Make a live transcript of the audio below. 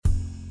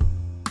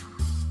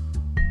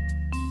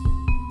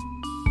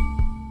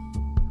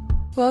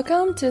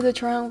Welcome to the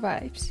Chwang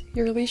Vibes,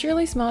 your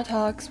leisurely small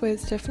talks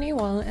with Tiffany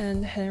Wang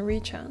and Henry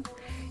Cheng.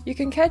 You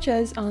can catch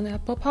us on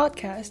Apple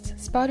Podcasts,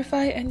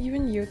 Spotify, and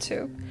even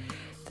YouTube.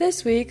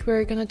 This week,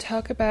 we're going to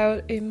talk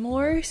about a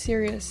more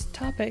serious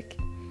topic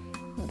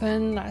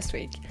than last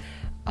week,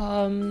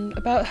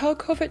 about how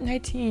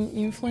COVID-19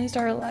 influenced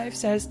our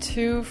lives as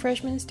two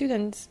freshman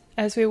students,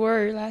 as we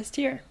were last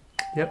year.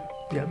 Yep.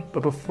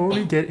 But before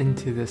we get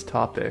into this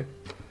topic,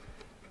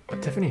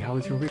 Tiffany, how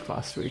was your week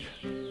last week?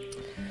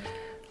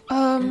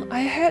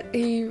 I had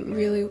a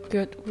really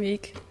good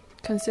week,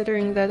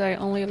 considering that I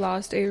only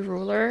lost a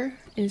ruler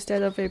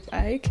instead of a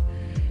bag.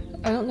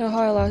 I don't know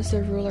how I lost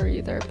a ruler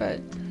either,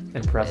 but...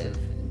 Impressive.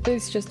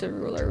 It's just a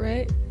ruler,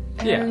 right?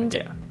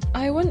 Yeah.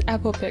 I went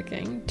apple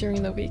picking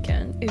during the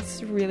weekend.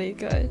 It's really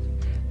good.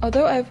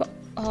 Although I've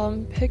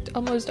picked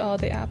almost all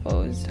the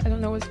apples. I don't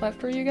know what's left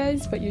for you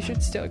guys, but you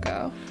should still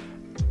go.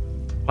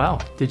 Wow.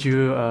 Did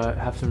you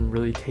have some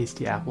really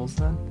tasty apples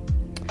then?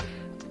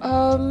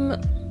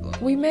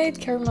 We made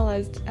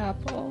caramelized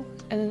apple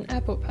and an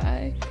apple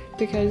pie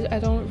because I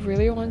don't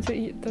really want to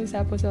eat those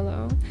apples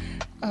alone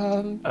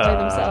by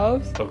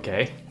themselves.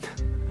 Okay.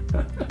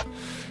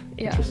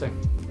 Yeah. Interesting.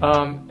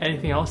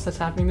 Anything else that's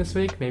happening this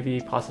week?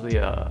 Maybe possibly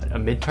a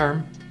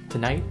midterm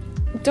tonight?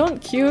 Don't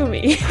cue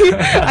me.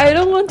 I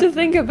don't want to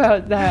think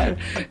about that.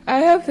 I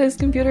have this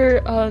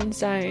computer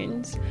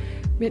science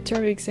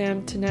midterm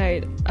exam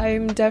tonight.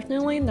 I'm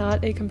definitely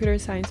not a computer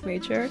science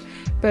major,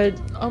 but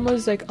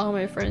almost like all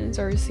my friends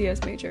are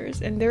CS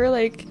majors, and they're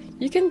like,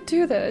 you can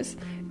do this,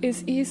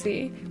 it's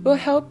easy, we'll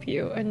help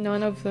you, and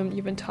none of them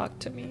even talk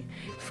to me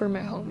for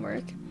my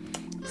homework.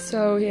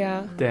 So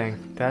yeah.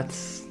 Dang,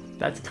 that's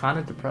kind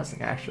of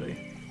depressing actually.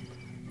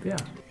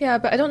 Yeah,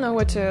 but I don't know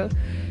what to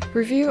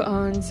review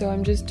on, so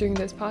I'm just doing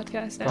this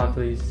podcast now.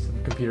 Probably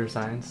some computer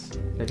science,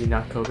 maybe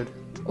not COVID.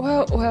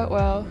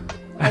 Well,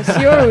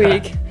 as your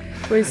week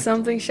with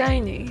something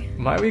shiny.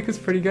 My week was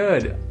pretty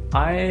good.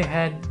 I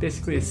had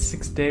basically a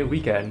 6-day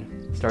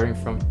weekend, starting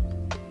from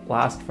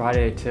last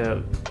Friday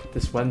to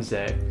this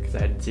Wednesday, because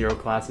I had 0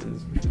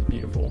 classes, which was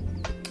beautiful.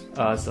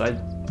 So I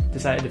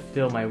decided to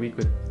fill my week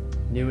with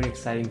new and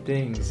exciting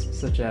things,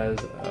 such as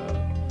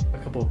a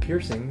couple of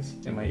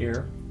piercings in my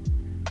ear,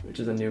 which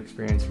is a new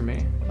experience for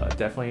me.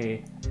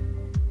 Definitely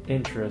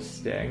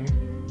interesting.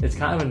 It's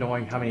kind of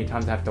annoying how many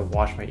times I have to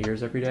wash my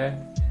ears every day,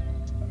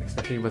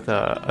 especially with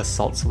a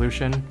salt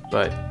solution,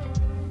 but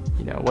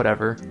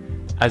whatever.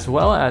 As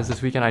well as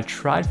this weekend, I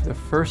tried for the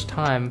first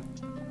time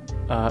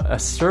a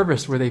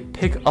service where they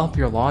pick up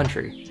your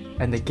laundry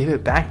and they give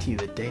it back to you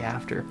the day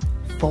after,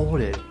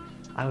 folded.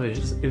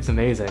 It was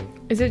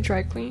amazing. Is it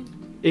dry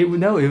clean? It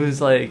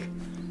was like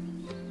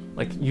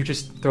you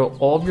just throw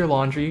all of your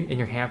laundry in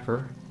your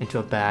hamper into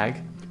a bag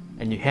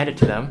and you hand it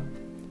to them,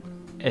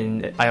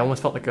 and I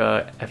almost felt like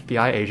a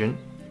FBI agent.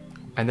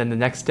 And then the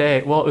next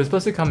day, well, it was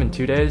supposed to come in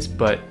 2 days,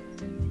 but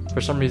for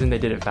some reason they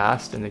did it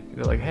fast, and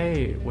they're like,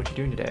 hey, what you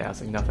doing today? I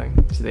was like, nothing.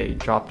 So they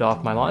dropped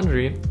off my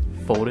laundry,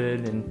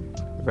 folded and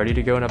ready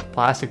to go in a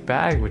plastic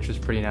bag, which was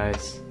pretty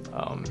nice.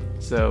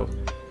 So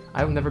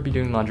I will never be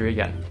doing laundry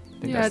again.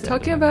 Yeah,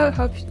 talking about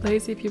how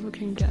lazy people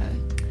can get.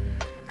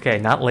 Okay,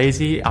 not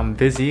lazy, I'm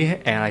busy,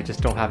 and I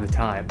just don't have the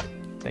time.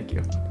 Thank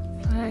you.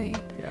 Fine.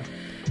 Yeah.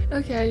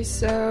 Okay,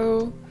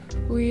 so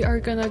we are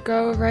gonna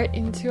go right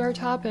into our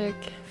topic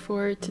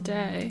for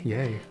today.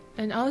 Yay.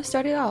 And I'll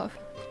start it off.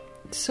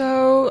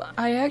 So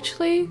I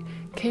actually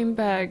came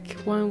back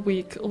 1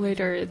 week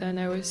later than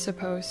I was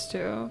supposed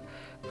to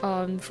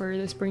for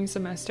the spring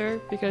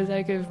semester, because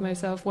I give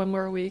myself 1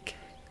 more week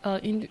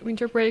in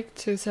winter break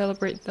to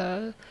celebrate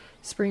the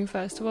Spring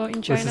Festival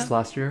in China. Was this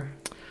last year?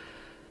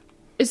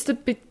 It's the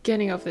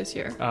beginning of this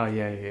year. Oh,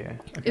 yeah. Okay.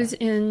 It's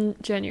in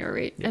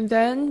January. Yeah. And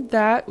then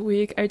that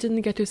week, I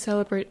didn't get to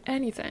celebrate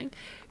anything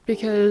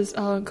because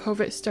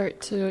COVID started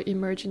to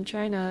emerge in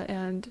China,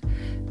 and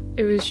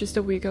it was just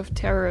a week of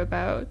terror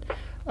about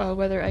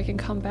whether I can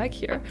come back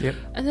here. Yep.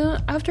 And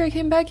then after I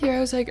came back here, I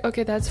was like,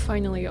 okay, that's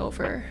finally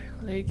over.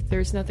 Like,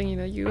 there's nothing in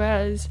the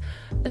US.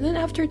 And then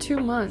after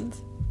 2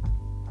 months,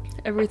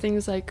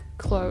 everything's like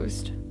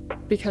closed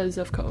because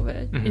of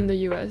COVID in the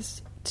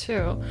US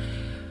too.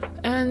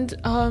 And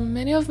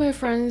many of my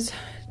friends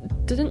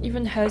didn't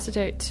even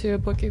hesitate to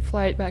book a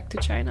flight back to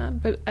China.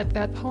 But at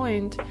that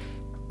point,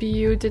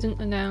 BU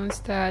didn't announce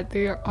that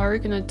they are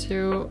going to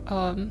do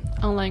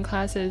online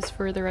classes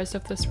for the rest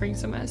of the spring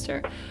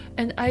semester.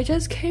 And I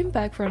just came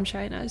back from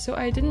China, so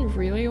I didn't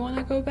really want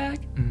to go back.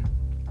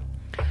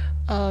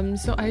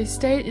 So I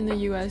stayed in the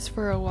US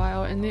for a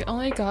while, and it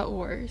only got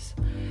worse.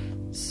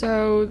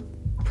 So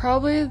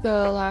probably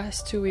the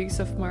last 2 weeks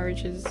of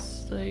March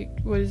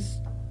was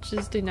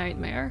just a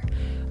nightmare.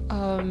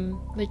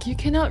 You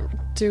cannot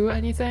do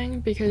anything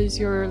because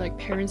your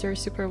parents are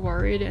super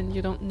worried and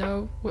you don't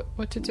know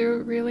what to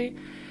do really.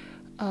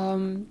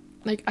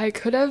 I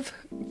could have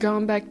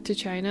gone back to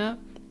China,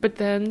 but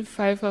then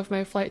 5 of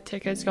my flight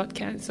tickets got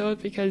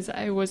cancelled because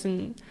I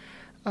wasn't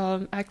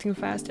acting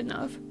fast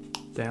enough.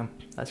 Damn,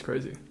 that's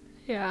crazy.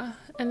 Yeah.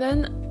 And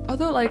then,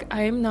 although like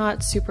I'm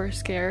not super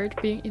scared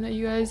being in the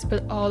US,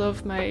 but all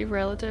of my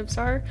relatives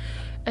are,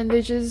 and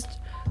they just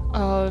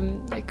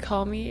like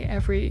call me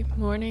every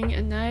morning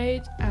and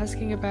night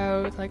asking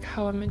about like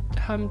how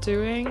I'm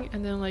doing,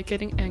 and then like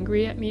getting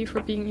angry at me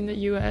for being in the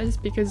US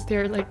because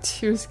they're like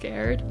too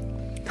scared.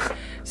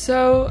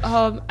 So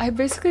I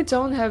basically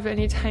don't have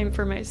any time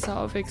for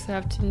myself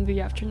except in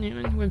the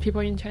afternoon when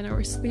people in China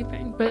were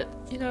sleeping. But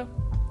you know,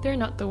 they're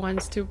not the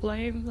ones to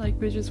blame. Like,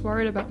 they just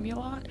worried about me a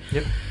lot.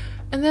 Yep.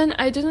 And then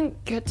I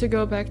didn't get to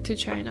go back to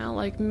China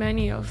like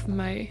most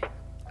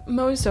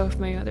of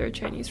my other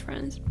Chinese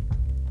friends.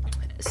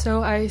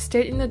 So I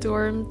stayed in the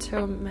dorm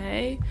till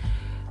May,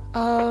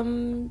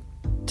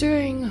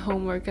 doing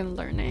homework and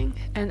learning.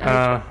 And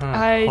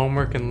I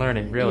homework and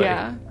learning, really?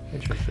 Yeah.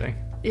 Interesting.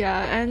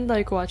 Yeah, and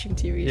like watching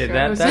TV shows.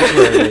 Yeah, that's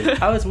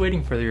weird. I was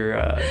waiting for your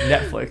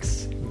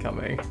Netflix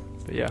coming,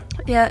 but yeah.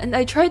 Yeah, and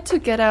I tried to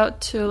get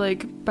out to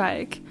like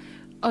bike,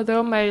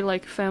 although my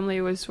like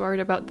family was worried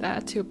about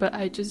that too. But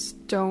I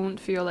just don't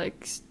feel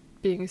like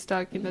being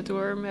stuck in the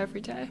dorm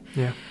every day.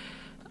 Yeah.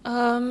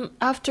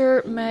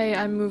 After May,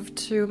 I moved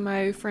to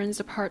my friend's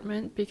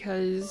apartment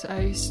because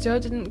I still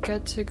didn't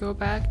get to go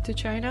back to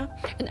China.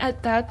 And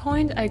at that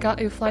point, I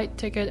got a flight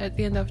ticket at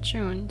the end of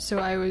June. So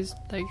I was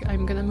like,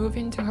 I'm gonna move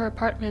into her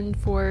apartment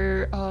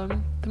for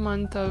the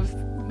month of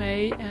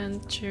May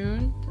and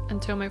June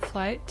until my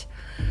flight.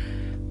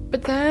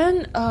 But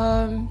then,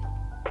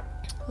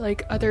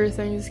 like other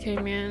things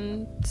came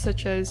in,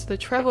 such as the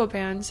travel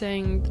ban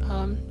saying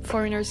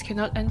foreigners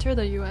cannot enter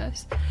the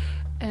US.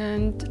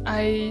 And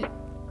I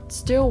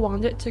still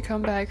wanted to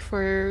come back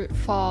for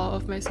fall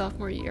of my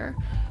sophomore year,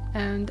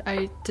 and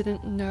I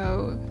didn't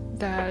know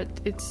that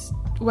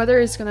whether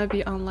it's gonna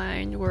be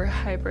online or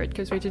hybrid,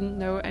 because we didn't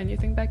know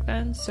anything back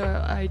then.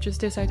 So I just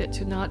decided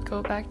to not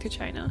go back to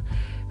China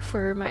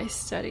for my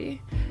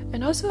study.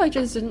 And also I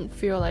just didn't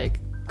feel like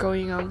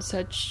going on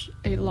such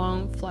a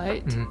long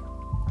flight,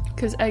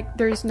 because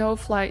there's no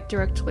flight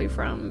directly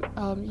from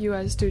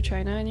US to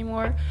China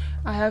anymore.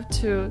 I have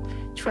to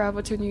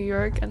travel to New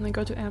York and then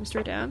go to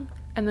Amsterdam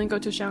and then go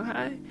to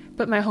Shanghai,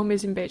 but my home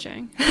is in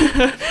Beijing.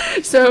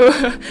 So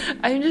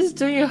I'm just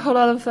doing a whole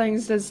lot of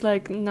things that's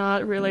like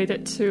not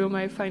related to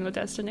my final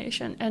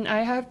destination, and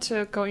I have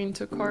to go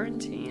into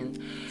quarantine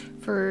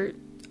for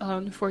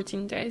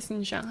 14 days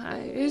in Shanghai.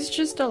 It's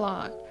just a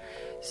lot.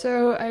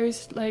 So I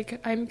was like,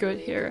 I'm good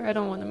here, I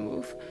don't want to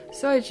move.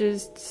 So I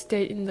just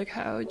stayed in the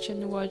couch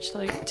and watched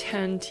like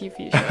 10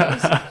 TV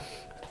shows.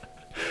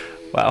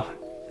 Wow.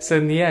 So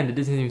in the end, it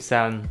doesn't even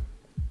sound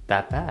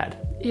that bad.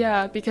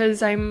 Yeah,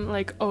 because I'm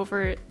like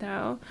over it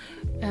now.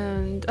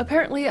 And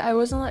apparently I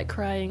wasn't like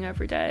crying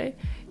every day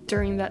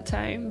during that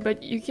time,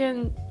 but you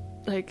can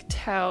like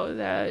tell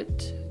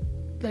that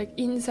like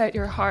inside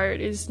your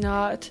heart is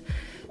not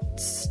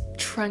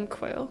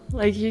tranquil.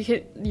 Like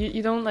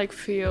you don't like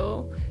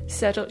feel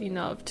settled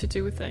enough to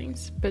do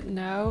things, but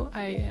now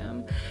I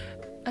am.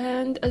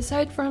 And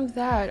aside from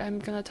that, I'm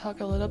gonna talk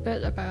a little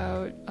bit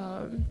about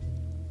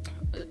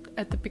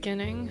at the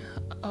beginning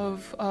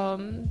of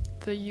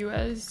the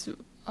US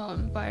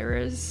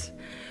virus.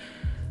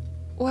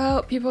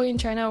 Well, people in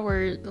China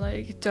were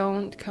like,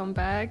 don't come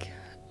back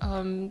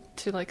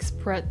to like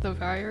spread the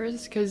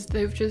virus, because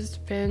they've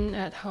just been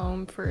at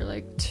home for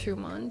like 2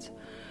 months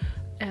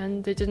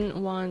and they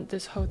didn't want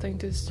this whole thing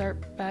to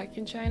start back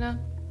in China.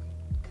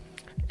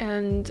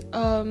 And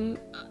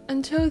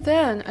until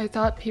then, I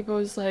thought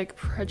people's like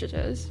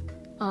prejudice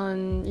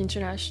on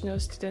international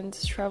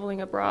students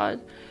traveling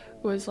abroad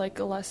was like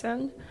a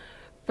lesson.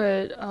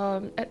 But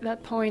at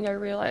that point, I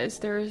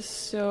realized there is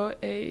still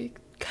a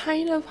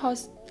kind of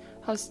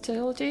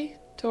hostility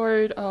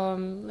toward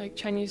like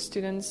Chinese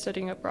students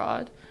studying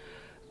abroad,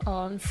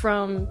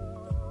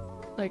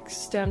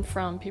 stemmed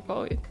from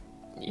people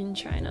in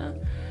China.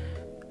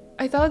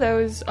 I thought that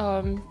was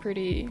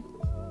pretty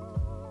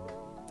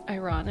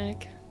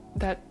ironic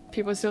that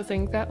people still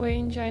think that way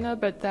in China,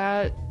 but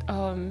that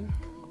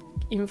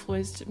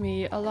influenced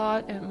me a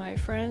lot and my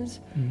friends.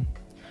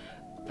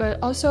 But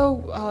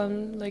also,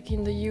 like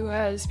in the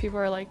US, people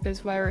are like, this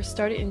virus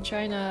started in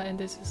China and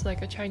this is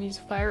like a Chinese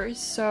virus.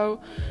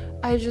 So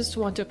I just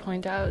want to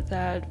point out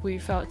that we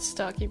felt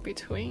stuck in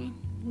between.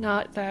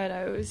 Not that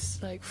I was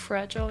like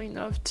fragile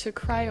enough to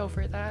cry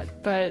over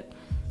that, but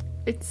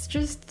it's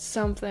just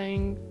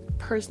something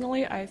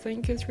personally I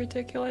think is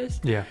ridiculous.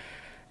 Yeah.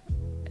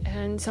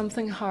 And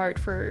something hard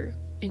for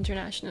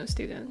international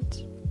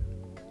students.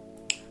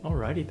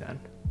 Alrighty then.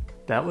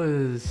 That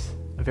was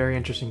a very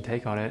interesting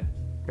take on it.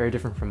 Very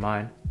different from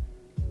mine,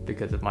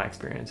 because of my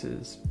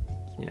experiences,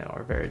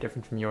 are very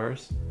different from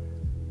yours.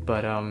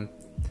 But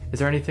is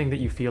there anything that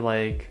you feel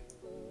like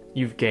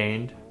you've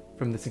gained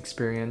from this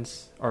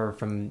experience, or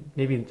from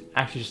maybe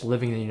actually just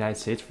living in the United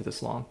States for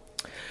this long?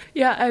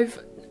 Yeah,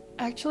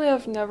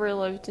 I've never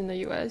lived in the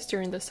US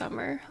during the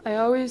summer. I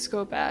always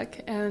go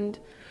back, and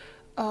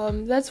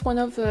that's one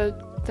of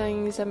the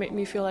things that made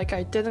me feel like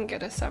I didn't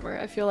get a summer.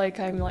 I feel like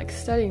I'm like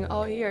studying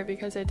all year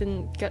because I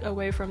didn't get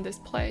away from this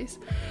place.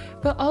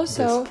 But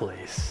also,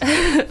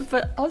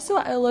 but also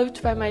I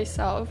lived by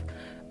myself,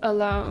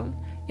 alone,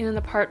 in an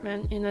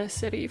apartment in a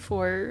city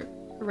for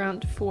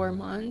around 4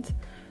 months.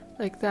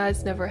 Like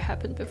that's never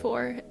happened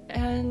before,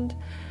 and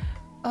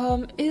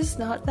it's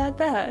not that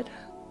bad.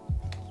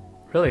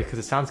 Really? Because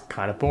it sounds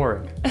kind of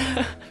boring.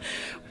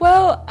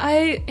 Well,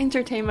 I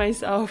entertain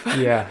myself.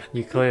 Yeah,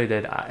 you clearly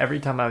did. Every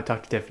time I would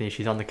talk to Tiffany,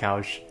 she's on the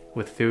couch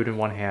with food in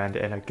one hand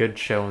and a good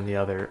show in the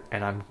other,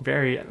 and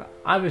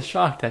I was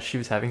shocked that she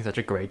was having such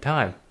a great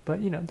time. But,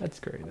 you know, that's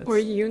great. Were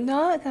you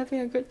not having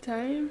a good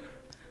time?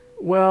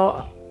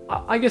 Well,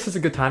 I guess it's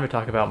a good time to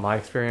talk about my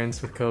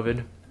experience with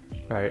COVID,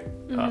 right?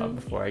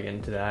 Before I get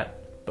into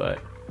that. But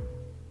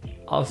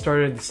I'll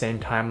start at the same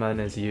timeline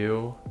as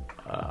you.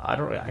 I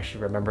don't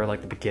actually remember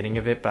like the beginning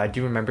of it, but I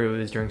do remember it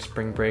was during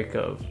spring break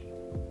of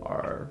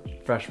our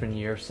freshman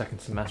year, second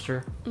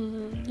semester.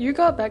 You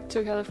got back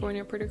to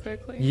California pretty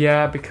quickly.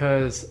 Yeah,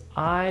 because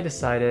I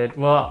decided,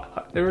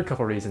 well, there were a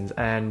couple reasons.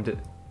 And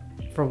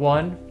for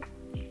one,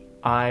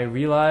 I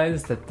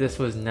realized that this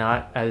was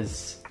not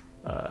as,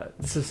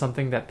 this is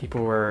something that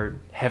people were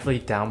heavily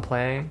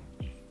downplaying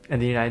in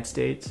the United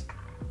States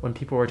when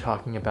people were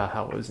talking about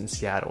how it was in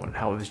Seattle and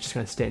how it was just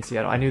going to stay in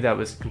Seattle. I knew that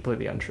was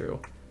completely untrue.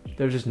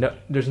 There's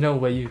no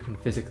way you can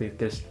physically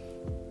just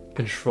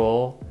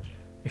control,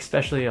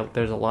 especially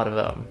there's a lot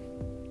of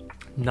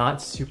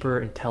not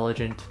super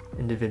intelligent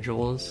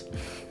individuals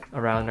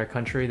around our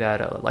country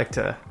that like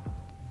to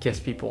kiss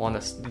people on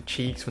the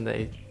cheeks when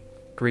they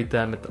greet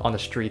them on the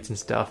streets and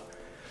stuff.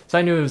 So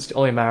I knew it was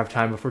only a matter of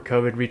time before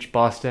COVID reached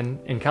Boston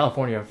and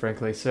California,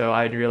 frankly. So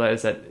I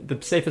realized that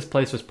the safest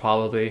place was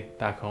probably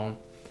back home.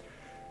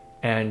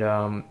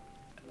 And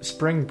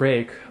spring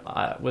break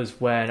was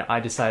when I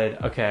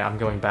decided, okay, I'm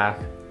going back.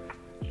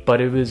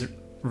 But it was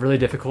really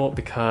difficult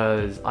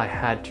because I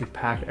had to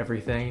pack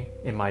everything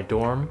in my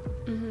dorm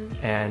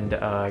and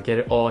get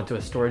it all into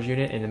a storage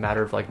unit in a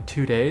matter of like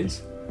 2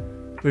 days,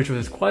 which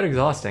was quite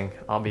exhausting,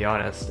 I'll be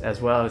honest,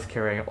 as well as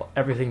carrying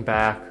everything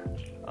back.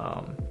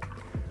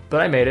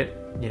 But I made it,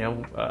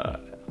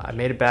 I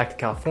made it back to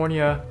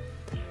California.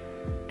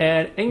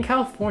 And in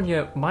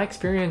California, my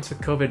experience with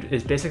COVID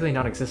is basically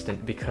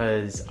non-existent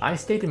because I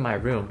stayed in my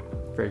room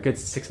for a good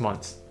 6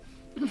 months.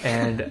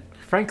 And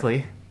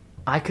frankly,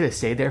 I could have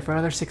stayed there for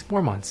another 6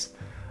 more months.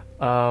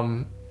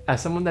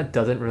 As someone that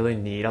doesn't really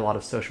need a lot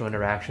of social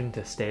interaction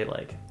to stay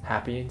like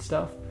happy and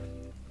stuff,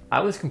 I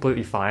was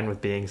completely fine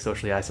with being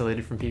socially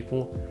isolated from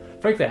people.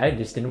 Frankly, I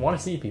just didn't want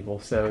to see people,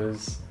 so it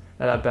was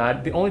not that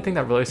bad. The only thing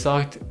that really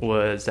sucked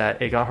was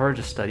that it got hard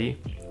to study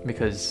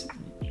because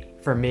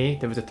for me,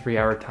 there was a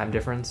 3-hour time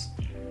difference,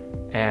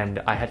 and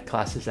I had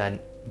classes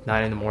at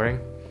 9 in the morning.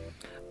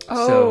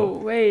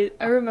 Wait,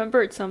 I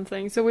remembered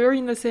something. So we were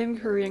in the same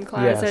Korean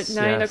class at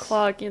 9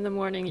 o'clock in the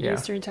morning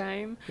Eastern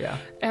time. Yeah.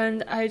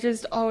 And I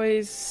just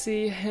always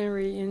see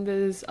Henry in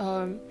this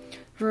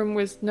room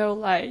with no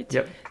light.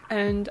 Yep.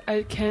 And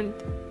I can't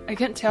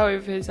tell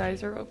if his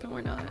eyes are open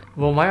or not.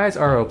 Well, my eyes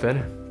are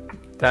open.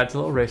 That's a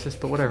little racist,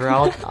 but whatever.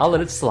 I'll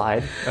let it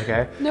slide.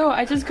 Okay. No,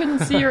 I just couldn't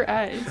see your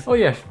eyes. Oh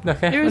yeah.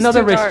 Okay. It was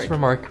Another too racist dark.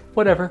 remark.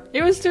 Whatever.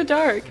 It was too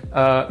dark.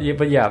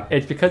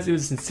 It's because it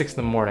was in 6 in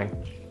the morning,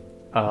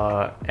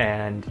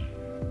 and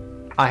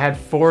I had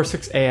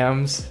 6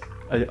 a.m.s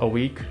a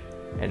week,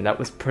 and that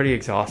was pretty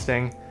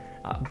exhausting.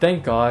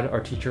 Thank God our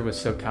teacher was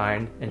so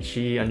kind and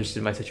she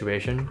understood my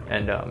situation.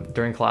 And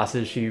during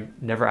classes, she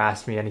never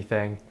asked me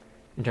anything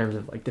in terms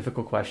of like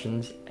difficult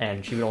questions,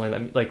 and she would only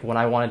let me, like when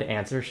I wanted to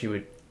answer, she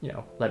would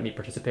let me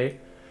participate.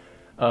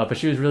 But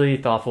she was really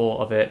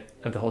thoughtful of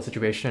the whole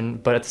situation.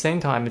 But at the same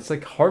time, it's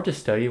like hard to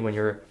study when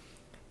you're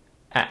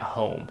at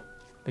home,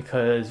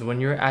 because when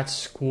you're at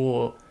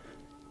school,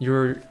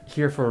 you're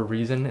here for a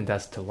reason, and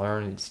that's to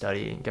learn and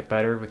study and get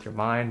better with your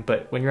mind.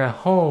 But when you're at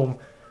home,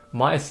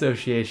 my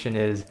association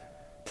is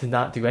to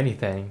not do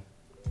anything.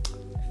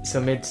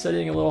 So it made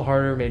studying a little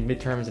harder, made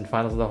midterms and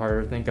finals a little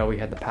harder. Thank God we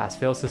had the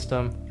pass-fail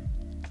system.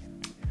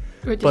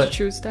 Wait, did you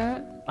choose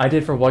that? I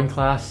did for one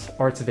class,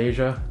 Arts of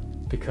Asia,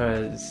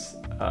 because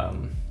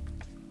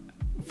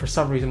for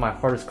some reason my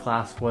hardest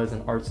class was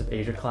an Arts of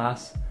Asia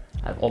class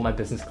out of all my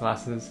business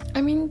classes.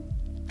 I mean,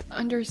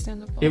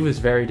 understandable. It was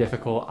very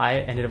difficult. I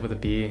ended up with a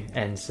B,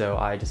 and so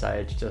I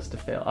decided just to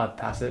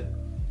pass it,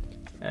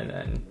 and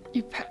then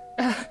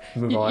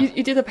move on.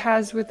 You did a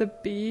pass with a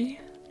B?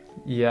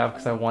 Yeah,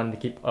 because I wanted to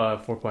keep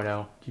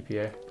 4.0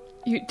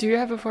 GPA. Do you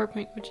have a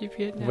 4.0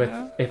 GPA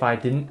now? If I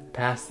didn't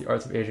pass the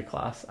Arts of Asia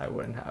class, I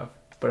wouldn't have.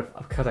 But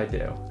because I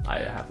do, I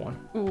have one.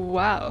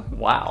 Wow.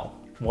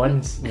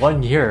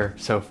 One year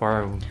so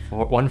far,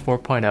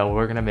 4.0,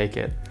 we're gonna make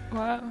it.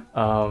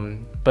 Wow.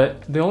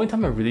 But the only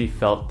time I really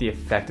felt the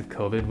effect of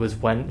COVID was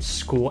when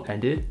school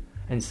ended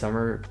and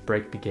summer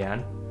break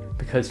began.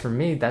 Because for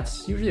me,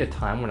 that's usually a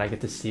time when I get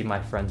to see my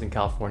friends in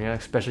California,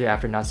 especially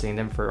after not seeing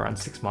them for around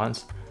 6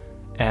 months.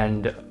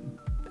 And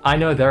I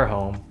know they're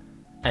home,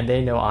 and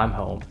they know I'm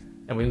home,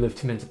 and we live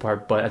 2 minutes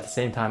apart. But at the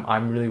same time,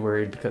 I'm really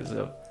worried because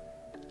of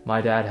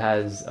My dad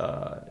has,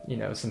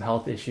 some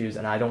health issues,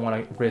 and I don't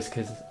want to risk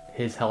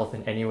his health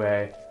in any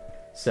way.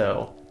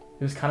 So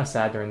it was kind of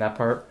sad during that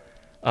part.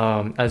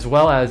 As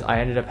well as I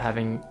ended up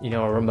having,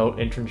 a remote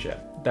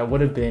internship that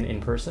would have been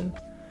in person.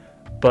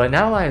 But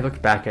now I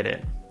look back at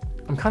it,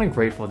 I'm kind of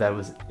grateful that it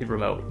was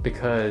remote,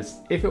 because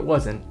if it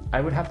wasn't,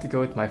 I would have to go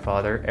with my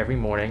father every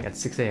morning at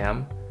 6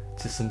 a.m.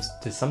 to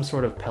some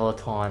sort of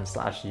Peloton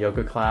 /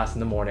 yoga class in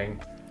the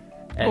morning,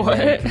 and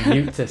then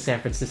commute to San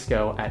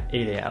Francisco at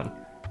 8 a.m.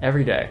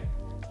 every day.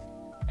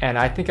 And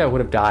I think I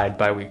would have died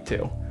by week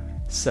 2.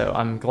 So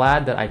I'm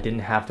glad that I didn't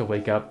have to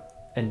wake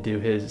up and do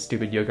his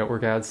stupid yoga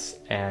workouts,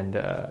 and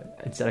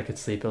instead I could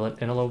sleep in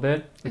a little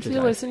bit. Is he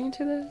listening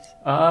to this?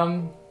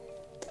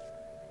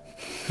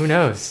 Who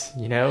knows?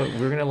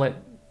 We're gonna let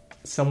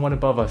someone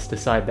above us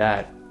decide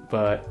that.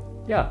 But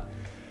yeah.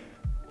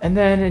 And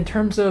then in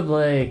terms of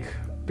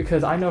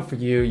because I know for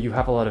you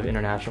have a lot of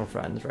international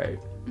friends, right?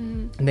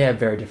 Mm-hmm. And they have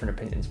very different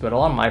opinions. But a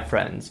lot of my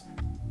friends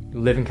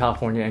live in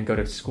California and go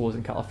to schools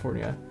in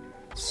California.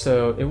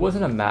 So it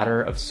wasn't a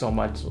matter of so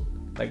much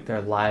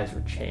their lives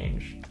were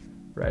changed,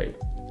 right?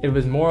 It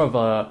was more of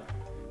a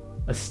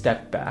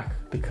step back,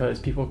 because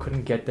people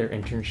couldn't get their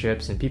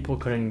internships and people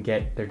couldn't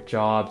get their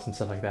jobs and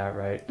stuff like that,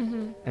 right?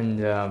 Mm-hmm.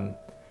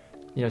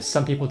 And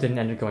some people didn't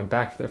end up going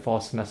back for their fall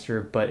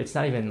semester, but it's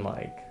not even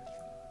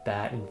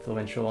that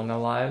influential in their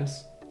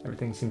lives.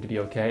 Everything seemed to be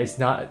okay. It's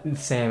not the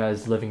same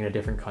as living in a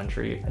different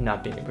country and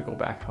not being able to go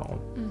back home.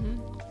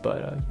 Mm-hmm.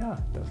 But yeah,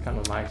 that was kind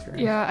of my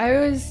experience. Yeah, I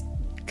was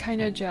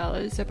kind of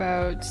jealous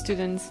about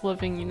students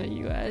living in the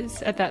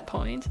US at that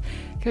point,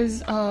 because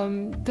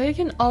they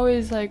can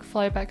always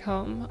fly back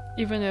home,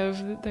 even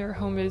if their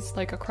home is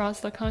across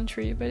the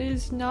country, but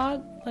it's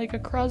not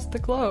across the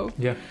globe.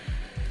 Yeah,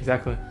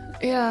 exactly.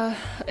 Yeah,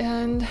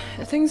 and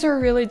things are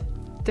really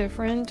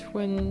different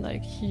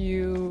when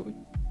you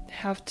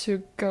have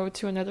to go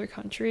to another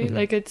country.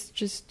 Mm-hmm. It's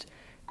just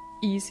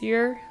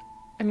easier.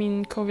 I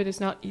mean, COVID is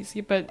not easy,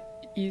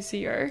 but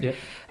easier. Yeah.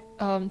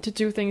 To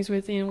do things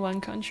within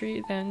one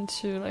country than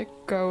to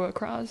go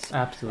across.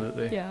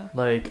 Absolutely. Yeah.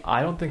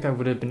 I don't think I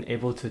would have been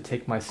able to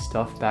take my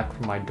stuff back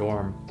from my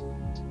dorm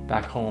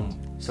back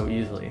home so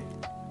easily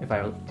if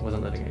I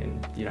wasn't living in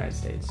the United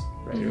States,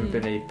 right? Mm-hmm. It would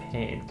have been a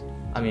pain.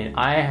 I mean,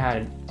 I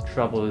had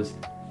troubles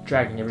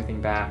dragging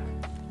everything back.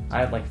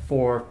 I had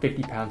 4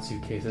 50-pound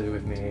suitcases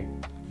with me,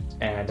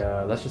 and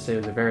let's just say it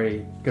was a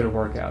very good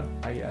workout,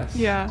 I guess.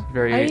 Yeah.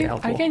 Very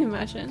helpful. I can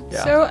imagine.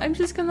 Yeah. So I'm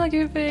just gonna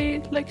give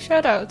a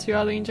shout out to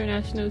all the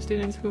international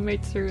students who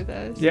made through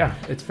this. Yeah,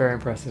 it's very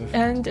impressive.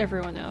 And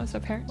everyone else,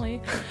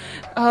 apparently.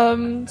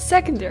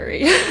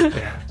 Secondary.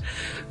 Yeah.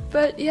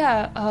 But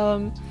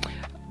yeah,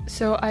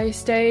 so I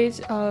stayed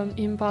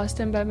in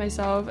Boston by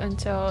myself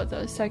until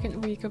the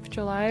second week of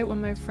July,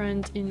 when my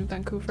friend in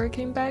Vancouver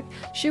came back.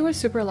 She was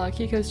super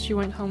lucky because she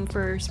went home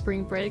for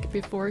spring break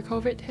before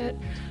COVID hit,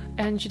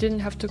 and she didn't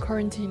have to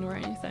quarantine or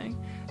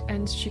anything.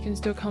 And she can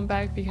still come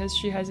back because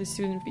she has a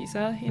student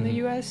visa in the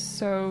US,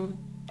 so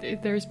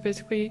there was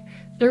basically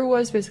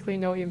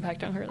no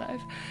impact on her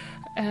life.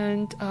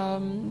 And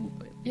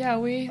yeah,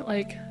 we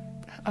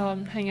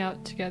hang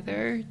out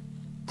together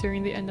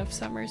during the end of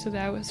summer, so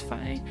that was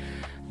fine.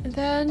 And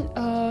then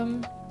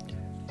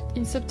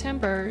in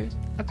September,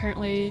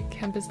 apparently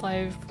campus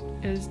life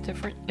is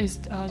different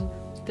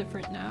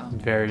now.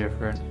 Very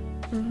different.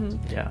 Mm-hmm.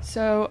 Yeah.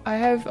 So I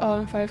have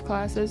 5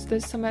 classes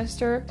this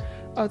semester,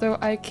 although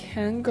I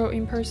can go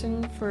in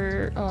person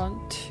for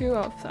 3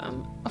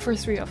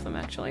 of them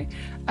actually.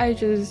 I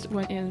just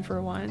went in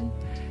for 1.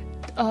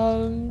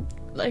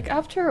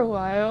 After a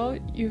while,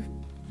 you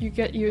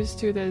get used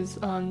to this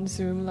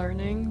Zoom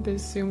learning,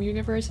 this Zoom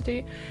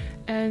university,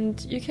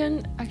 and you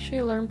can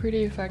actually learn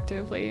pretty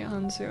effectively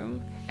on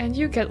Zoom, and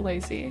you get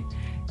lazy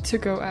to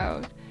go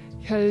out.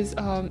 Because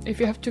if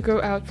you have to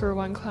go out for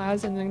 1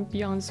 class and then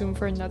be on Zoom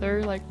for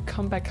another,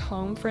 come back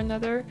home for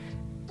another,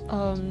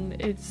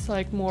 it's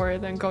more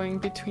than going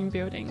between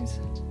buildings.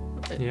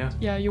 Yeah.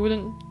 Yeah, you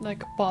wouldn't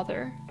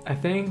bother. I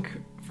think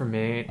for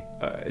me,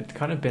 it's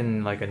kind of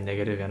been a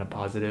negative and a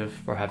positive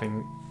for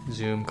having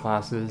Zoom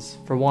classes.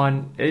 For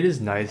one, it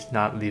is nice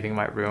not leaving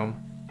my room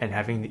and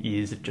having the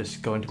ease of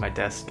just going to my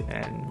desk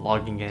and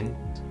logging in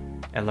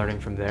and learning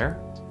from there.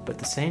 But at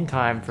the same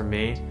time, for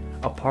me,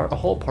 a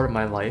whole part of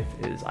my life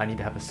is I need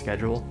to have a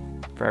schedule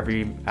for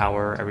every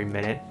hour, every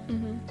minute.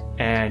 Mm-hmm.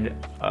 And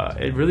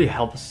it really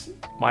helps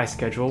my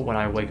schedule when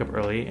I wake up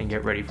early and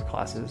get ready for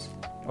classes,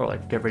 or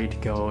get ready to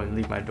go and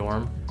leave my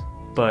dorm.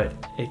 But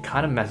it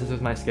kind of messes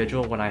with my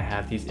schedule when I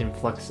have these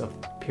influx of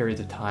periods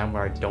of time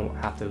where I don't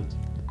have to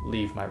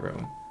leave my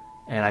room,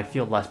 and I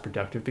feel less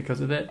productive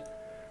because of it.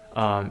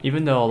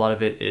 Even though a lot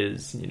of it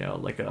is,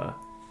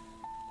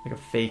 a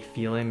fake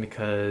feeling,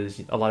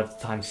 because a lot of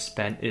the time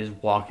spent is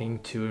walking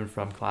to and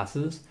from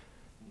classes,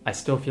 I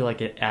still feel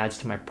like it adds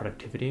to my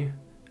productivity.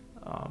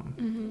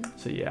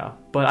 So yeah,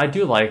 but I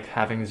do like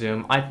having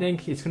Zoom. I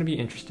think it's going to be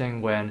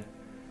interesting when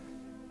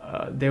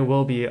there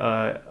will be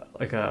a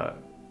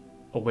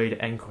way to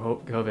end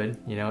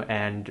COVID,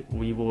 and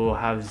we will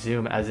have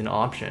Zoom as an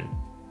option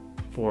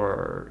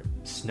for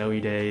snowy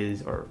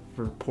days or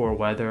for poor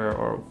weather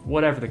or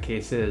whatever the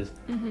case is.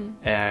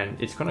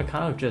 And it's going to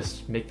kind of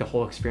just make the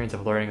whole experience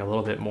of learning a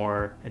little bit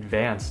more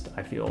advanced,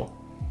 I feel,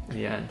 in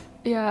the end.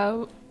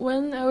 Yeah,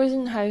 when I was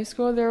in high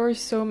school, there were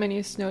so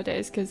many snow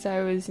days because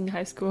I was in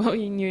high school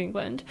in New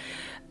England.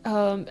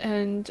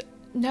 And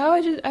now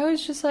I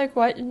was just like,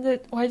 why didn't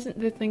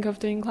they think of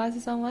doing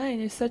classes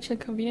online? It's such a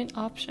convenient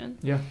option.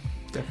 Yeah,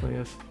 definitely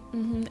is.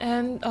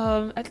 And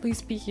at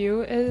least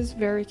BU is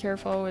very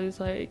careful with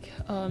like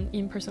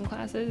in-person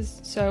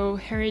classes. So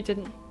Harry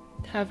didn't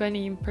have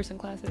any in-person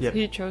classes. Yep.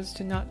 He chose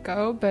to not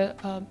go, but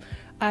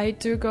I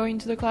do go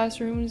into the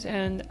classrooms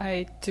and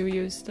I do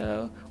use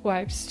the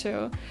wipes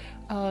to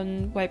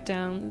wipe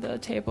down the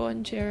table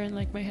and chair and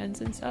like my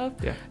hands and stuff.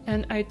 Yeah.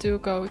 And I do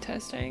go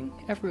testing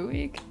every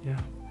week. Yeah.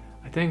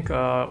 I think,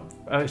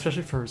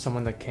 especially for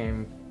someone that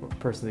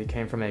personally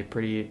came from a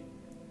pretty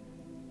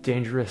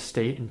dangerous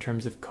state in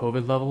terms of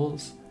COVID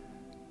levels,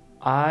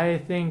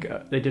 I think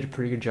they did a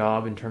pretty good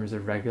job in terms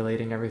of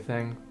regulating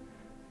everything,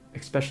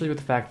 especially with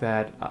the fact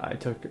that I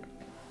took,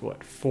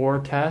 4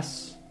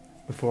 tests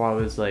before I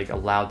was like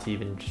allowed to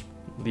even just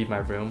leave my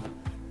room,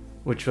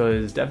 which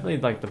was definitely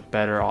like the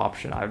better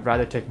option. I'd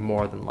rather take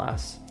more than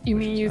less. You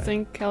mean you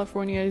think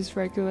California is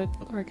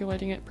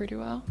regulating it pretty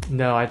well?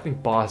 No, I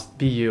think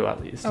BU at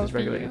least is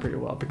regulating BU. it pretty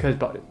well, because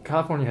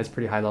California has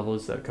pretty high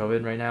levels of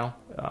COVID right now.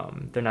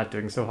 They're not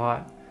doing so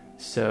hot.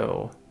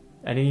 So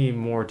any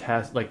more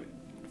tests, like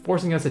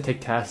forcing us to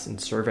take tests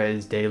and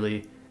surveys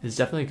daily is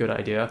definitely a good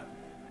idea.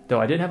 Though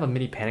I did have a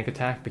mini panic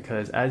attack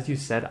because, as you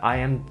said, I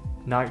am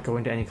not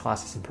going to any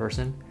classes in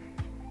person.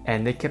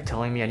 And they kept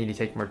telling me I need to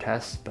take more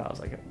tests, but I was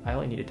like, I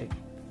only need to take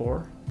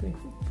 4, I think,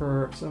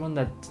 for someone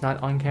that's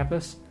not on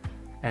campus.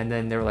 And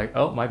then they were like,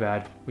 oh, my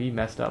bad, we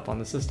messed up on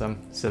the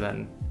system. So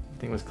then the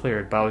thing was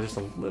cleared, but I was just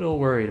a little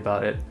worried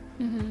about it.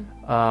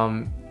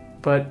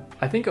 But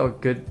I think a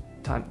good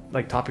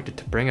topic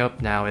to bring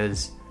up now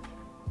is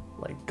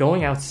like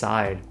going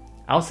outside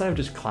of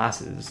just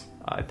classes.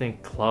 I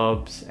think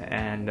clubs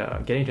and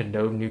getting to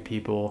know new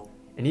people,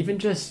 and even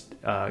just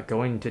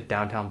going to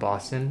downtown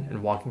Boston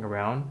and walking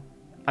around.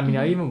 I mean,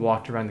 I even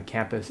walked around the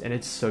campus, and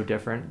it's so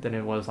different than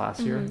it was last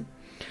year.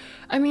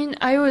 I mean,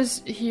 I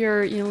was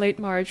here in late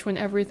March when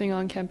everything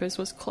on campus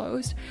was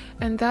closed,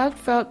 and that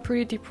felt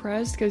pretty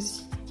depressed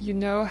because you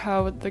know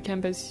how the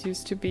campus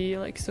used to be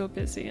like so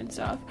busy and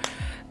stuff.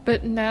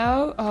 But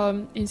now,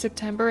 in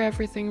September,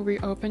 everything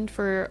reopened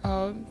for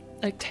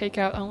like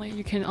takeout only.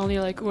 You can only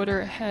like order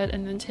ahead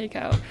and then take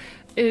out.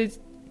 It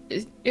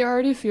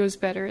already feels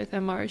better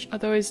than March,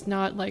 although it's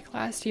not like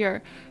last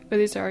year, but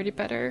it's already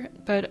better.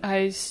 But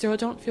I still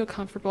don't feel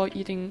comfortable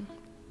eating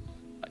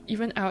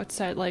even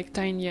outside, like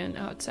dining in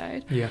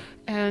outside. Yeah.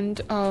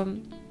 And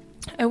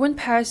I went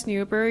past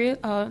Newbury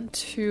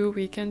 2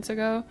 weekends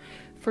ago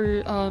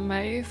for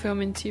my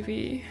film and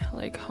TV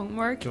like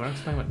homework. Do you want to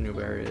explain what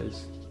Newbury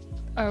is?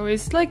 Oh,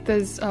 it's like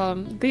this,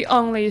 the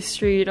only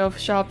street of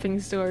shopping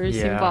stores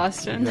in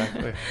Boston.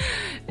 Exactly.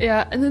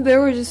 Yeah, and then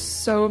there were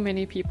just so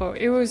many people.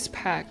 It was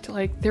packed.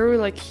 Like, there were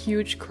like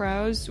huge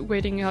crowds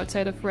waiting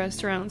outside of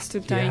restaurants to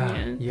dine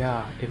in.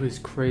 Yeah, it was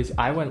crazy.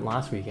 I went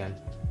last weekend,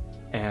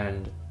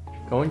 and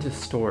going to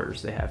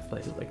stores, they have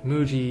places like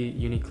Muji,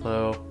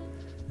 Uniqlo.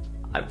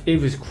 It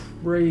was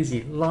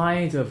crazy.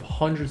 Lines of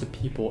hundreds of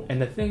people.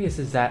 And the thing is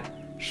that,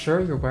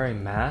 sure, you're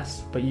wearing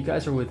masks, but you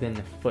guys are within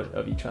a foot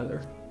of each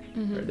other.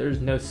 There's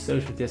no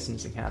social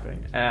distancing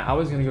happening. And I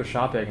was going to go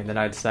shopping, and then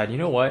I decided, you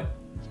know what?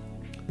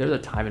 There's a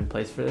time and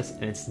place for this,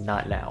 and it's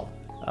not now.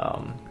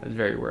 It was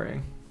very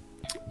worrying.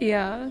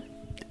 Yeah.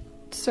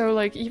 So,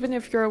 like, even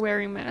if you're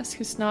wearing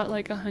masks, it's not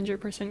like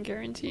 100%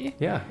 guarantee.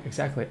 Yeah,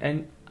 exactly.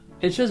 And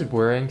it's just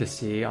worrying to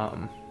see,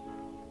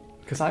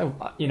 because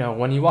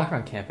when you walk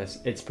around campus,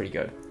 it's pretty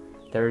good.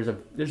 There's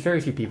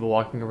very few people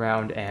walking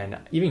around, and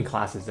even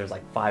classes, there's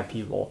like 5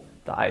 people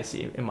that I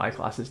see in my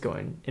classes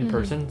going in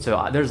person.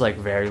 So there's like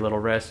very little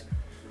risk.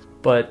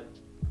 But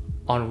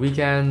on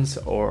weekends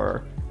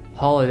or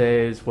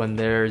holidays, when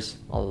there's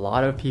a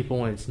lot of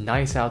people and it's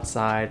nice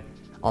outside,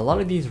 a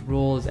lot of these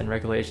rules and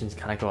regulations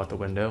kind of go out the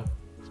window.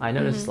 I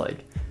noticed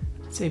I'd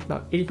say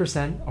about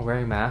 80% are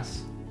wearing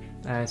masks,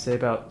 and I'd say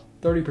about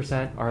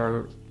 30%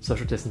 are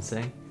social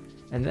distancing,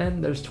 and then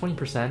there's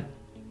 20%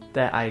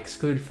 that I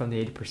excluded from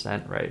the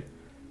 80%, right?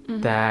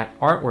 That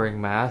aren't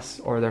wearing masks,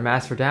 or their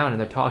masks are down and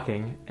they're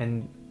talking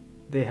and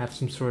they have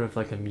some sort of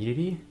like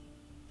immunity.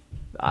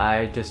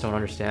 I just don't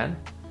understand.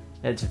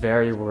 It's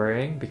very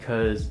worrying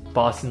because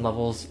Boston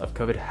levels of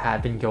COVID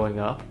have been going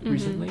up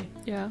recently.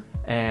 Yeah.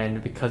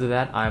 And because of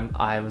that,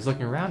 I was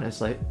looking around and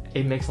it's like,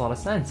 it makes a lot of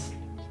sense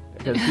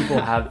because people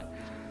have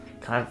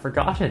kind of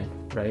forgotten,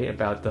 right,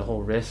 about the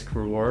whole risk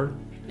reward.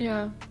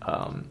 Yeah.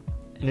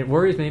 And it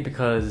worries me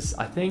because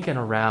I think in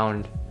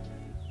around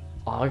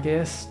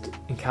August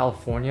in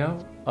California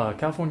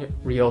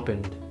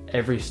reopened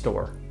every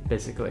store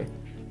basically,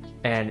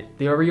 and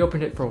they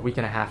reopened it for a week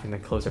and a half and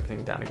then closed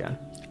everything down again.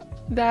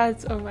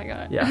 That's, oh my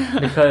god. Yeah,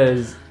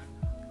 because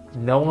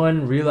no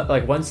one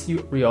once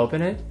you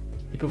reopen it,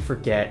 people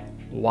forget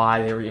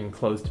why they were even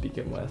closed to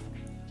begin with.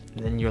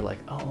 And then you're like,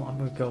 oh, I'm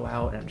going to go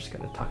out and I'm just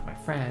going to talk to my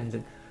friends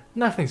and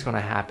nothing's going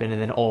to happen.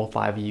 And then all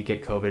 5 of you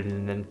get COVID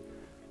and then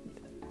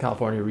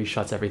California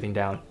reshuts everything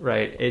down,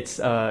 right? It's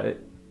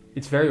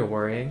very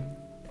worrying,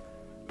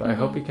 but I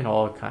hope we can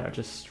all kind of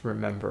just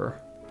remember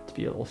to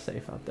be a little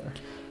safe out there.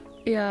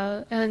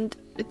 Yeah, and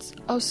it's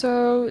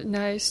also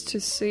nice to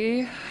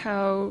see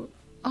how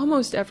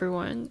almost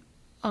everyone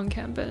on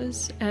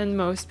campus and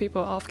most people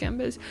off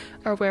campus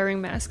are wearing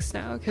masks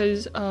now,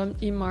 because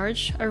in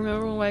March, I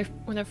remember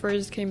when I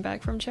first came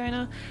back from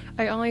China,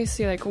 I only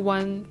see like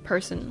one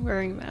person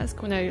wearing a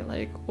mask when I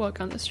like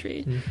walk on the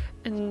street,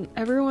 and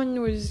everyone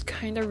was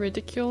kind of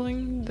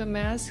ridiculing the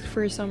mask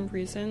for some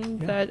reason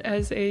that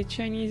as a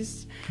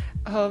Chinese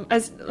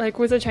as like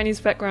with a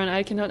Chinese background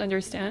I cannot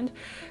understand,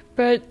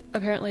 but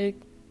apparently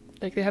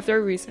like they have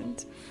their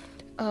reasons.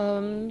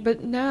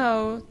 But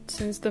now,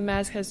 since the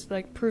mask has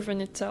like proven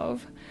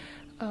itself,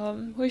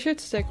 we should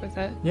stick with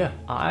it. Yeah,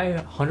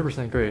 I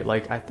 100% agree.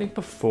 Like, I think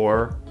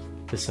before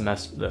the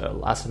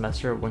last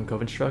semester when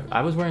COVID struck,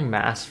 I was wearing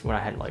masks when I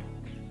had like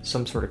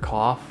some sort of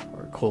cough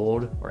or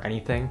cold or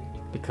anything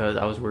because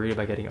I was worried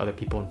about getting other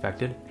people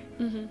infected.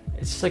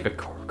 It's just like a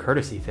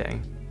courtesy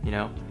thing, you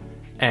know?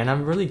 And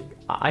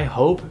I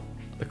hope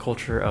the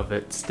culture of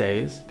it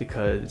stays,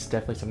 because it's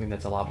definitely something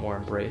that's a lot more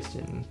embraced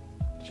in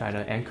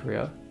China and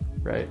Korea.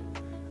 Right,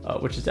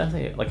 which is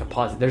definitely like a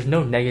positive. There's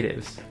no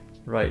negatives,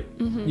 right?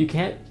 You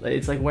can't.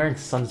 It's like wearing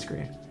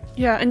sunscreen.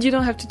 Yeah, and you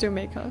don't have to do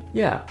makeup.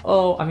 Yeah.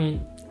 Oh, I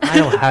mean, I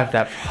don't have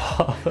that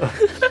problem.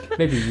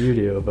 Maybe you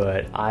do,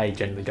 but I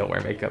generally don't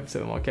wear makeup,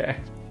 so I'm okay.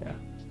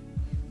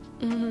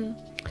 Yeah.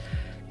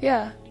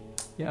 Yeah.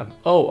 Yeah.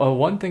 Oh,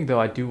 one thing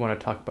though I do want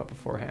to talk about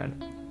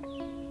beforehand.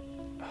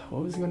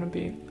 What was it going to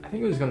be? I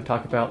think it was going to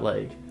talk about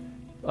like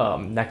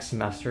next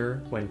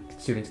semester when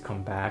students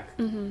come back.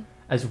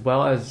 As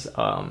well as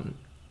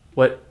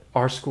what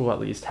our school at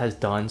least has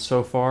done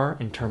so far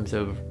in terms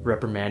of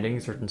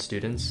reprimanding certain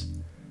students.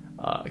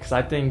 Because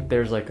I think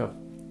there's like a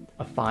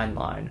fine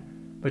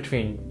line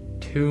between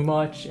too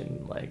much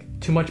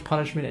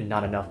punishment and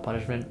not enough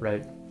punishment,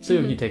 right? So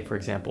if you take, for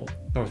example,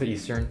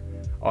 Northeastern,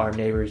 our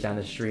neighbors down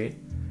the street,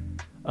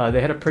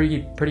 they had a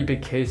pretty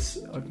big case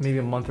maybe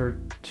a month or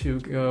two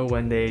ago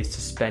when they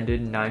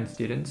suspended 9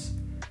 students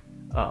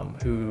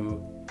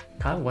who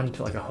kind of went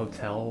to like a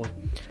hotel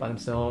by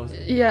themselves.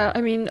 Yeah,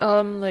 I mean,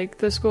 like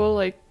the school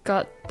like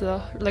got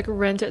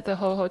rented the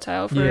whole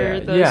hotel for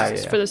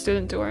for the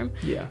student dorm.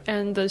 Yeah.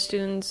 And the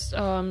students,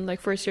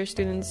 like first year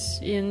students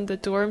in the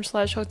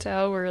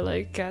dorm/hotel were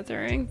like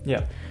gathering.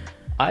 Yeah.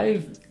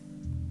 I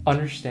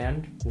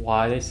understand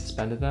why they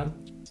suspended them.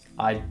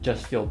 I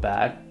just feel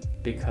bad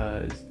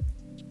because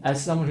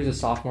as someone who's a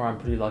sophomore, I'm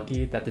pretty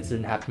lucky that this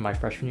didn't happen my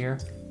freshman year.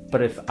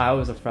 But if I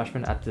was a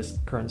freshman at this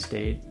current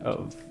state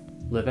of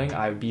living,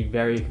 I would be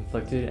very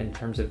conflicted in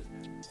terms of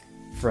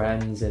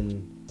friends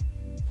and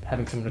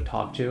having someone to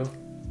talk to,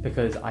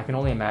 because I can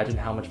only imagine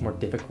how much more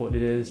difficult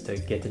it is to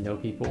get to know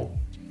people,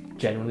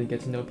 genuinely get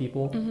to know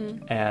people.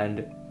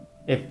 And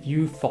if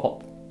you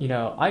fall, you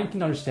know, I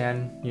can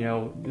understand, you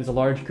know, there's a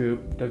large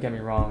group, don't get me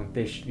wrong,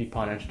 they should be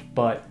punished,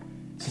 but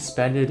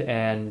suspended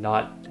and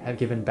not have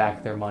given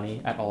back their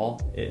money at all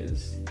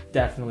is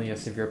definitely a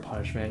severe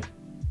punishment.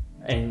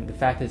 And the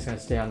fact that it's going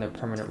to stay on their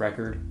permanent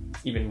record,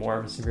 even more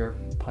of a severe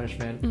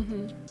punishment.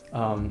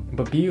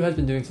 But BU has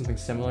been doing something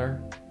similar,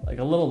 like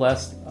a little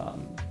less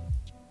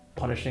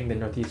punishing than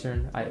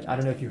Northeastern. I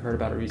don't know if you heard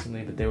about it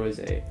recently, but there was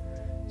a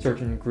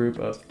certain group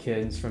of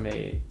kids from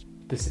a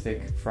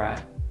Pacific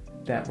frat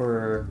that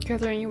were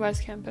gathering in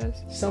West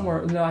Campus.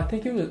 Somewhere, no, I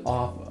think it was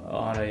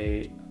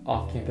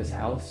off-campus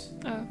house.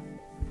 Oh.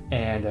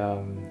 And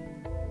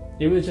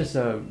it was just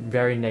a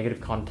very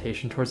negative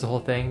connotation towards the whole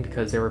thing,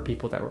 because there were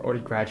people that were already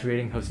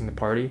graduating hosting the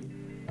party,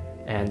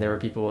 and there were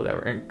people that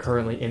were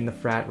currently in the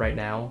frat right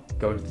now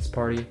going to this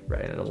party,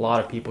 right? And a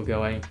lot of people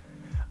going.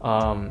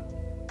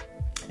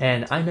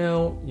 And I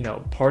know, you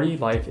know, party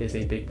life is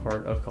a big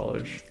part of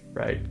college,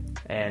 right?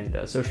 And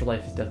social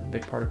life is definitely a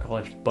big part of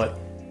college, but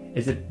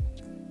is it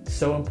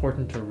so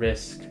important to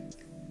risk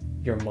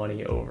your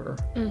money over?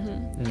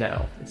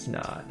 No, it's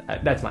not.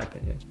 That's my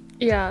opinion.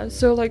 Yeah,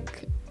 so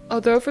like,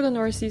 although for the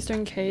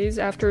Northeastern case,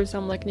 after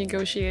some like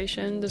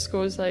negotiation, the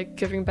school is like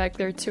giving back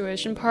their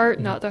tuition part,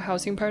 not the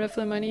housing part of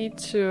the money,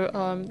 to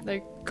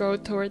like go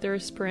toward their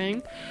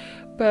spring.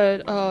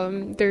 But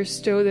there's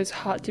still this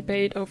hot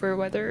debate over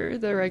whether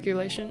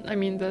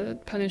the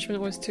punishment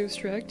was too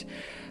strict.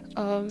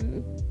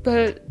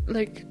 But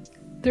like,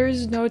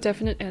 there's no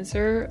definite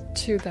answer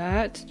to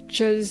that.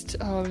 Just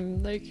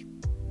like,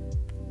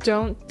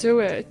 don't do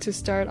it to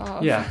start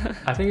off. Yeah,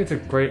 I think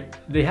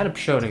they had to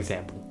show an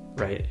example,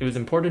 right? It was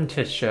important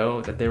to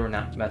show that they were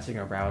not messing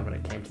around when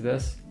it came to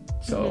this.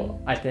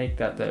 So I think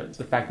that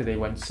the fact that they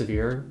went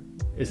severe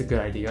is a good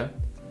idea.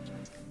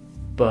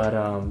 But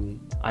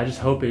I just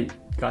hope it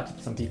got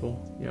to some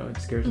people, you know, it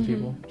scared some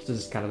people. This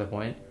is kind of the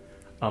point.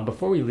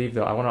 Before we leave,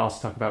 though, I want to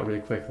also talk about really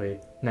quickly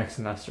next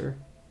semester,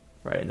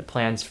 right? And the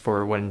plans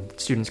for when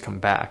students come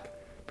back.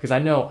 Because I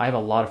know I have a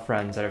lot of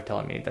friends that are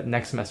telling me that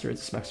next semester is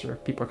the semester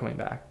people are coming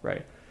back,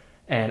 right?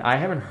 And I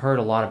haven't heard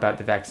a lot about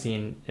the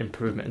vaccine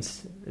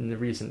improvements in the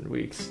recent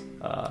weeks.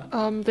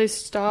 They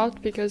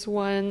stopped because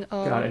one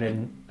got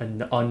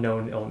an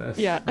unknown illness.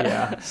 Yeah.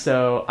 Yeah.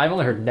 So I've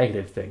only heard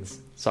negative things,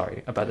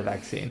 about the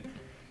vaccine.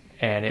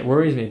 And it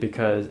worries me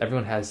because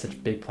everyone has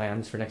such big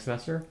plans for next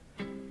semester.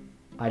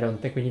 I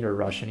don't think we need to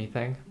rush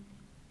anything.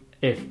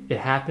 If it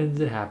happens,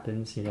 it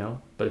happens,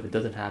 But if it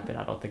doesn't happen,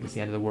 I don't think it's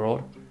the end of the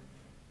world.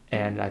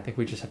 And I think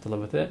we just have to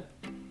live with it.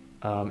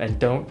 And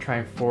don't try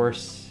and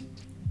force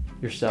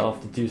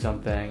yourself to do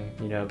something,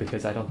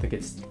 because I don't think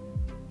it's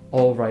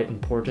all right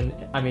important.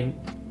 I mean,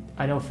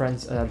 I know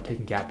friends that have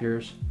taken gap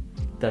years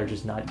that are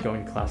just not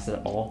going to classes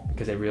at all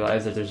because they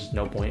realize that there's just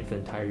no point for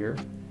the entire year.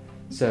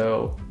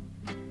 So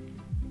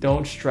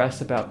don't stress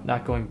about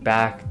not going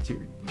back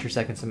to your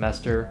second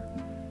semester.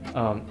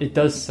 It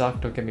does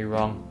suck, don't get me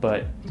wrong,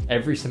 but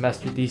every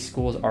semester these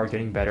schools are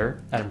getting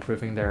better at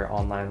improving their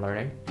online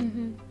learning.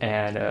 Mm-hmm.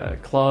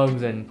 And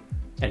clubs and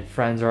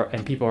friends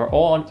and people are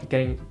all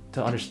getting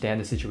to understand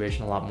the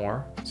situation a lot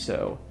more.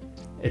 So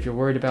if you're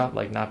worried about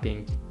not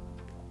being,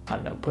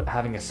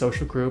 having a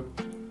social group,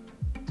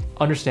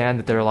 understand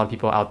that there are a lot of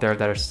people out there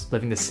that are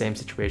living the same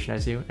situation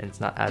as you, and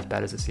it's not as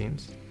bad as it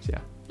seems. So yeah.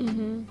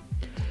 Mm-hmm.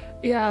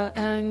 Yeah,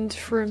 and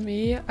for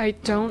me, I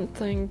don't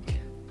think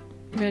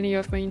many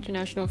of my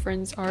international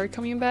friends are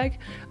coming back,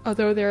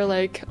 although they're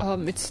like,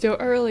 it's still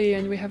early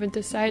and we haven't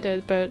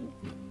decided, but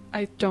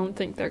I don't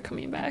think they're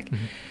coming back.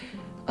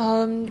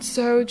 Mm-hmm.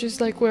 So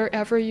just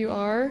wherever you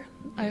are,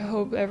 I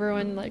hope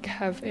everyone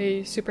have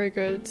a super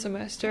good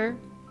semester.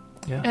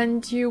 Yeah.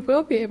 And you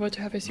will be able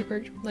to have a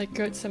super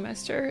good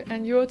semester,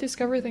 and you will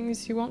discover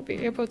things you won't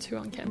be able to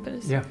on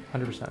campus. Yeah,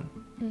 100%.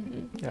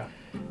 Mm-hmm. Yeah.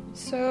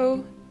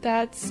 So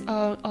that's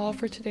all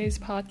for today's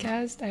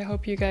podcast. I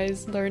hope you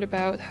guys learned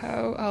about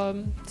how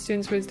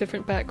students with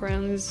different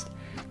backgrounds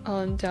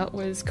dealt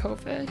with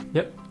COVID.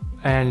 Yep.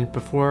 And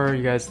before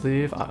you guys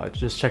leave,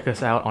 just check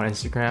us out on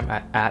Instagram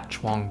at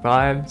Chwang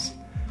Vibes,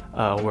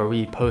 where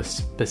we post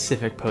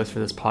specific posts for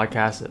this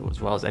podcast, as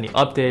well as any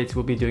updates.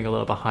 We'll be doing a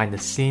little behind the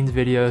scenes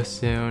video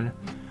soon,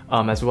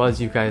 as well as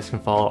you guys can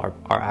follow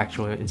our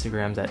actual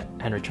Instagrams at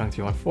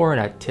HenryChung314 and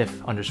at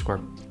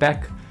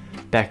Tiff_Beck,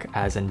 Beck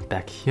as in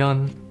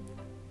Baekhyun.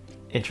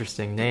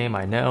 Interesting name,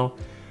 I know.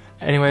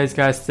 Anyways,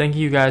 guys, thank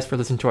you guys for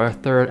listening to our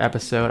third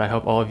episode. I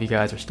hope all of you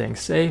guys are staying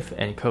safe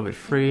and COVID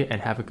free, and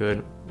have a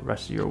good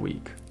rest of your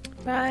week.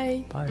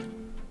 Bye. Bye.